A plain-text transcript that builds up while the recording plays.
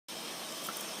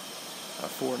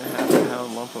4.5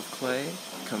 pound lump of clay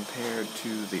compared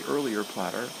to the earlier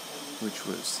platter, which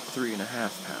was 3.5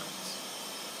 pounds.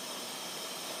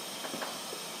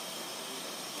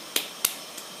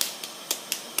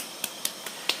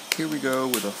 Here we go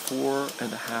with a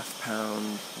 4.5 pound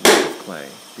lump of clay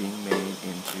being made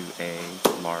into a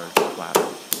large platter.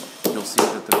 You'll see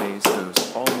that the base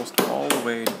goes almost all the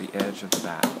way to the edge of the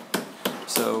bat.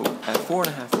 So at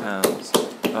 4.5 pounds,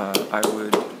 I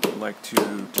would like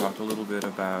to talk a little bit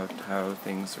about how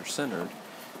things are centered,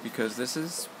 because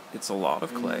it's a lot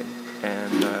of clay,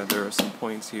 and there are some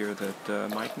points here that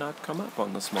might not come up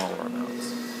on the smaller amounts.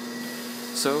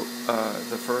 So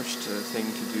the first thing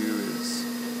to do is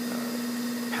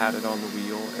pat it on the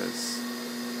wheel as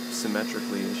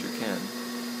symmetrically as you can.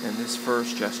 And this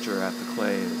first gesture at the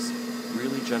clay is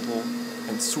really gentle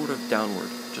and sort of downward,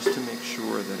 just to make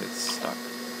sure that it's stuck.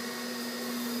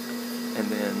 And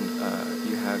then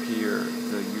you have here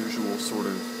the usual sort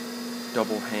of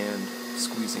double hand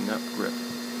squeezing up grip.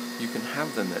 You can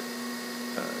have them at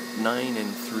 9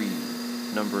 and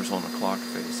 3 numbers on a clock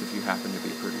face if you happen to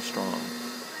be pretty strong.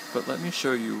 But let me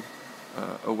show you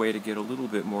a way to get a little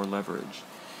bit more leverage.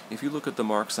 If you look at the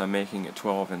marks I'm making at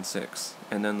 12 and 6,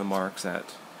 and then the marks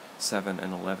at 7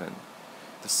 and 11,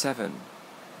 the 7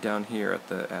 down here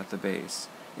at the base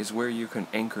is where you can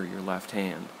anchor your left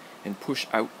hand and push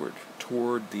outward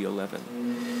toward the 11.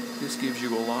 This gives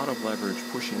you a lot of leverage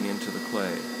pushing into the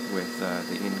clay with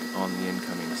on the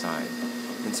incoming side.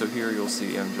 And so here you'll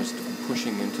see I'm just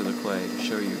pushing into the clay to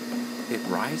show you it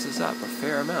rises up a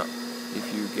fair amount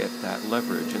if you get that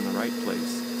leverage in the right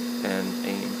place and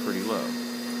aim pretty low.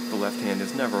 The left hand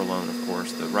is never alone, of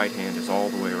course. The right hand is all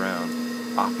the way around,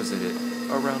 opposite it,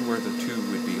 around where the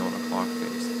 2 would be on a clock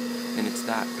face. And it's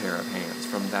that pair of hands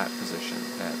from that position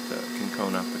that can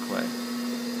cone up the clay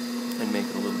and make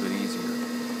it a little bit easier.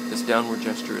 This downward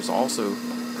gesture is also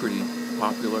pretty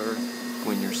popular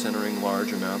when you're centering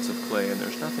large amounts of clay, and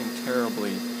there's nothing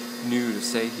terribly new to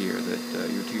say here that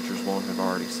your teachers won't have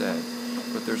already said.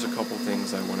 But there's a couple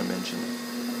things I want to mention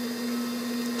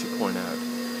to point out.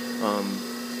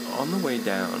 On the way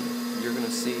down, you're going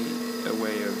to see a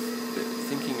way of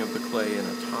thinking of the clay in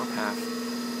a top half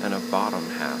and a bottom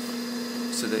half,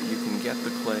 so that you can get the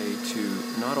clay to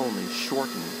not only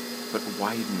shorten, but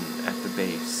widen at the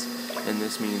base. And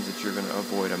this means that you're going to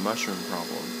avoid a mushroom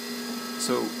problem.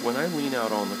 So when I lean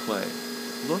out on the clay,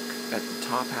 look at the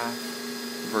top half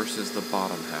versus the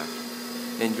bottom half.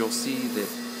 And you'll see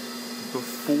that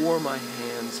before my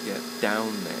hands get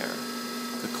down there,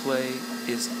 the clay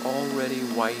is already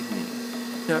widening.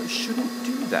 Now, it shouldn't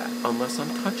do that unless I'm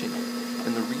touching it.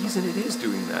 And the reason it is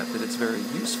doing that it's very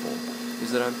useful,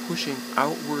 is that I'm pushing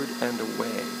outward and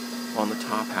away on the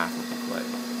top half of the clay.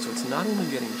 So it's not only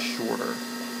getting shorter,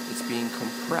 it's being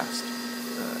compressed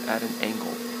at an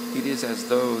angle. It is as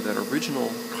though that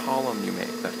original column you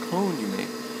make, that cone you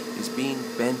make, is being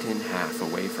bent in half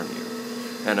away from you.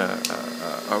 And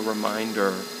a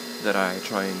reminder that I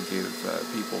try and give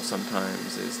people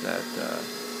sometimes is that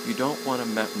you don't want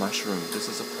a mushroom. This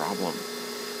is a problem.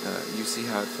 You see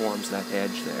how it forms that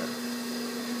edge there.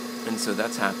 And so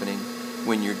that's happening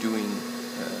when you're doing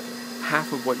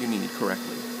half of what you need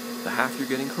correctly. The half you're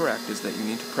getting correct is that you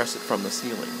need to press it from the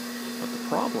ceiling. But the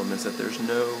problem is that there's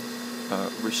no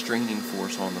restraining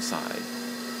force on the side.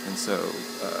 And so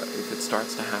if it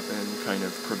starts to happen, kind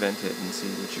of prevent it and see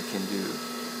what you can do.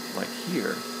 Like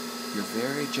here, you're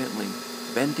very gently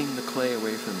bending the clay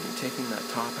away from you, taking that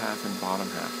top half and bottom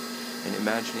half, and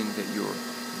imagining that you're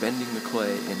bending the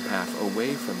clay in half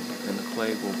away from you, and the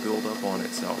clay will build up on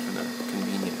itself in a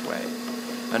convenient way.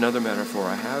 Another metaphor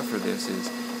I have for this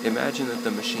is, imagine that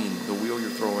the machine, the wheel you're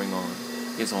throwing on,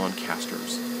 is on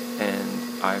casters,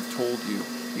 and I've told you,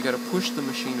 you got to push the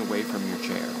machine away from your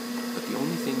chair, but the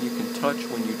only thing you can touch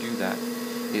when you do that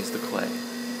is the clay.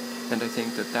 And I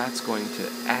think that that's going to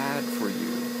add for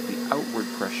you the outward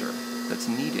pressure that's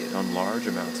needed on large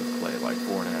amounts of clay, like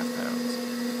 4.5 pounds.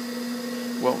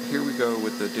 Well, here we go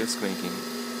with the disc making.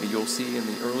 You'll see in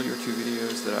the earlier 2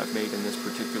 videos that I've made in this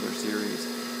particular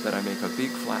series that I make a big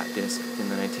flat disc,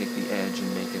 and then I take the edge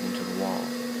and make it into the wall.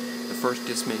 The first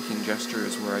disc making gesture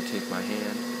is where I take my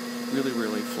hand really,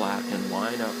 really flat and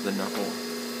line up the knuckle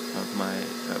of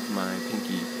my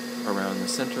pinky around the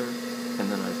center,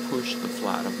 and then I push the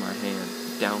flat of my hand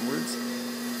downwards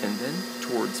and then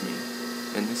towards me.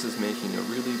 And this is making a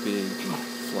really big,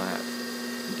 flat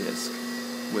disc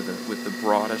with the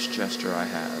broadest gesture I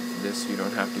have. This, you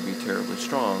don't have to be terribly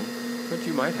strong, but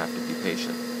you might have to be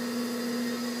patient.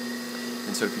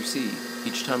 And so if you see,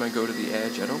 each time I go to the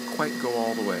edge, I don't quite go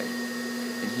all the way.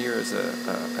 And here is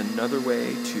another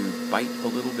way to bite a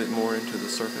little bit more into the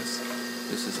surface,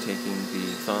 This is taking the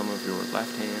thumb of your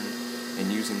left hand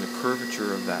and using the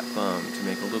curvature of that thumb to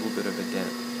make a little bit of a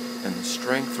dent, and the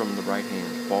strength from the right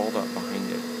hand balled up behind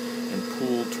it and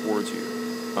pulled towards you.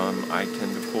 I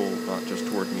tend to pull not just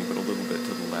toward me, but a little bit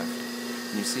to the left.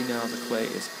 And you see now the clay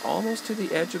is almost to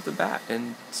the edge of the bat,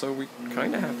 and so we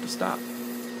kind of have to stop.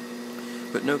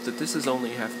 But note that this is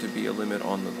only have to be a limit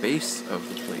on the base of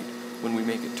the plate. When we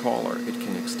make it taller, it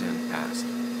can extend past.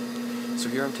 So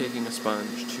here I'm taking a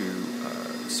sponge to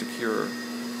secure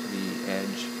the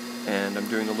edge, and I'm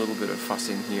doing a little bit of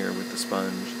fussing here with the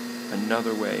sponge.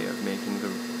 Another way of making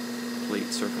the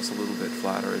plate surface a little bit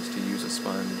flatter is to use a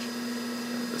sponge.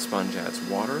 The sponge adds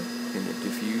water, and it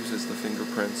diffuses the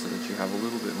fingerprints so that you have a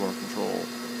little bit more control.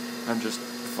 I'm just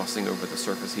fussing over the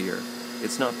surface here.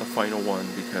 It's not the final one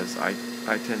because I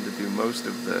tend to do most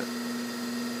of the...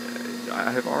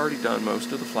 I have already done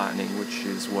most of the flattening, which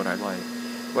is what I like,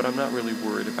 but I'm not really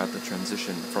worried about the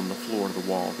transition from the floor to the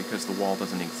wall because the wall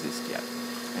doesn't exist yet.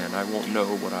 And I won't know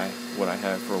what I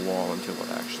have for a wall until it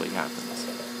actually happens,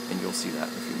 and you'll see that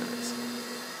in a few minutes.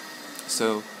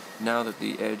 So now that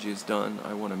the edge is done,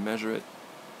 I want to measure it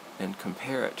and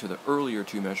compare it to the earlier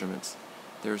two measurements.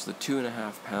 There's the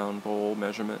 2.5 pound bowl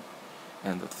measurement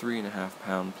and the 3.5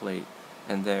 pound plate,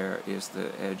 and there is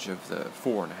the edge of the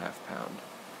 4.5 pound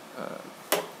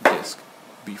disc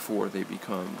before they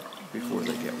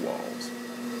get walls.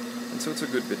 And so it's a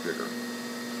good bit bigger.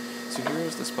 So here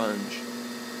is the sponge.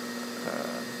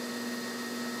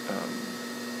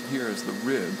 Here is the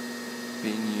rib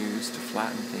being used to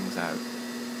flatten things out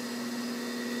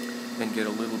and get a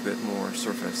little bit more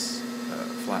surface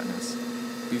flatness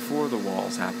before the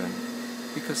walls happen,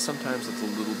 because sometimes it's a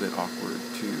little bit awkward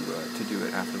to do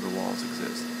it after the walls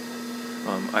exist.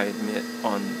 I admit,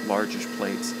 on largish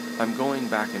plates, I'm going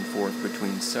back and forth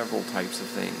between several types of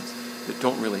things that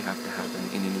don't really have to happen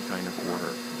in any kind of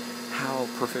order. How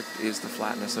perfect is the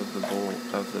flatness of the bowl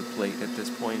of the plate at this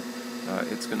point?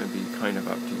 It's going to be kind of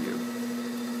up to you.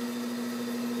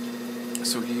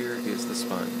 So here is the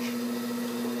sponge.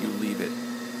 You leave it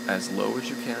as low as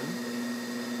you can.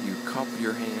 You cup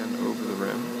your hand over the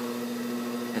rim,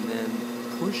 and then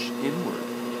push inward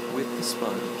with the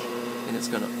sponge, and it's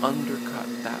going to undercut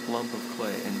that lump of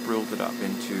clay and build it up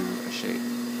into a shape.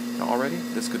 Now already,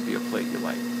 this could be a plate you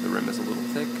like. The rim is a little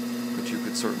thick, but you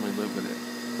could certainly live with it.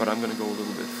 But I'm going to go a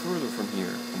little bit further from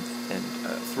here and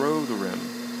throw the rim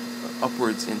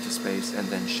upwards into space and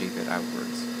then shape it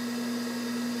outwards.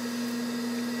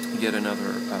 Get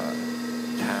another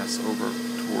pass over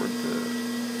toward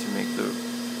to make the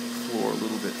floor a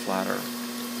little bit flatter.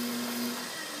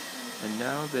 And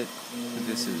now that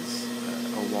this is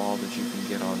a wall that you can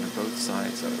get onto both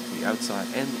sides of the outside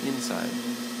and the inside,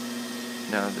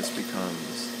 now this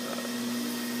becomes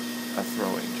a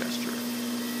throwing gesture.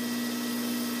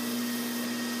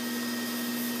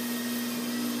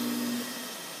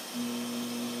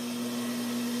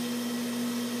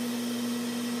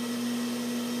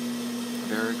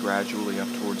 Very gradually up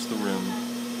towards the rim,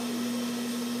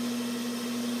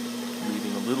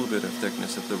 leaving a little bit of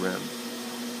thickness at the rim,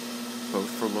 both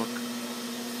for look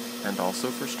and also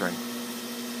for strength.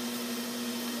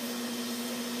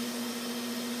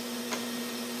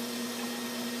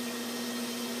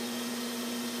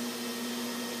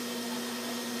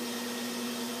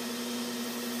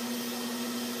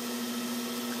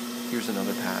 Here's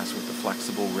another pass with the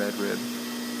flexible red rib.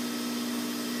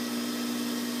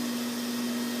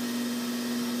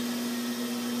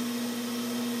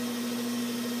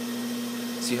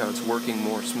 See how it's working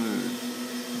more smooth,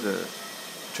 the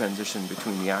transition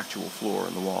between the actual floor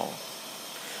and the wall.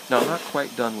 Now, I'm not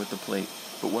quite done with the plate,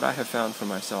 but what I have found for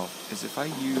myself is if I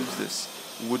use this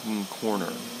wooden corner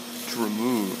to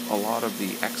remove a lot of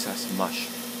the excess mush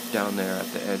down there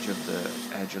at the edge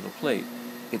of the plate,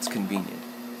 it's convenient.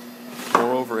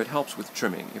 Moreover, it helps with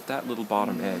trimming. If that little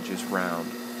bottom edge is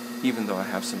round, even though I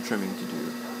have some trimming to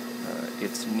do,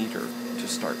 it's neater to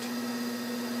start.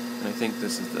 And I think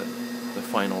this is the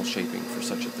final shaping for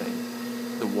such a thing.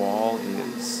 The wall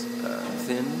is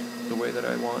thinned the way that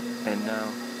I want, and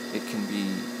now it can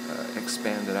be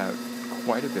expanded out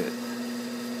quite a bit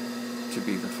to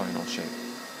be the final shape.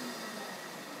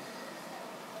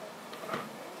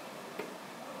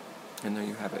 And there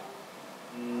you have it.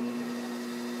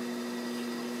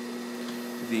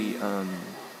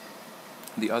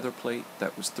 The other plate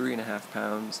that was 3.5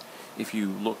 pounds, if you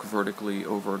look vertically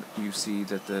over, you see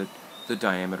that the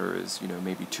diameter is,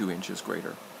 maybe 2 inches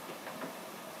greater.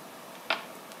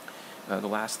 The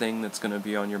last thing that's going to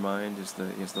be on your mind is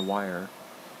the wire.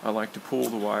 I like to pull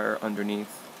the wire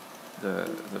underneath the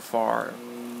far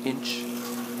inch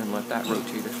and let that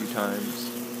rotate a few times,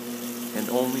 and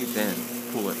only then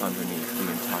pull it underneath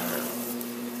the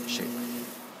entire shape.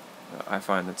 I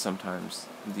find that sometimes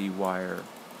the wire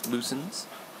loosens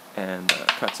and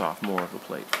cuts off more of the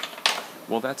plate.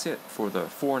 Well, that's it for the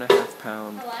 4.5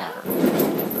 pound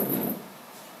platter.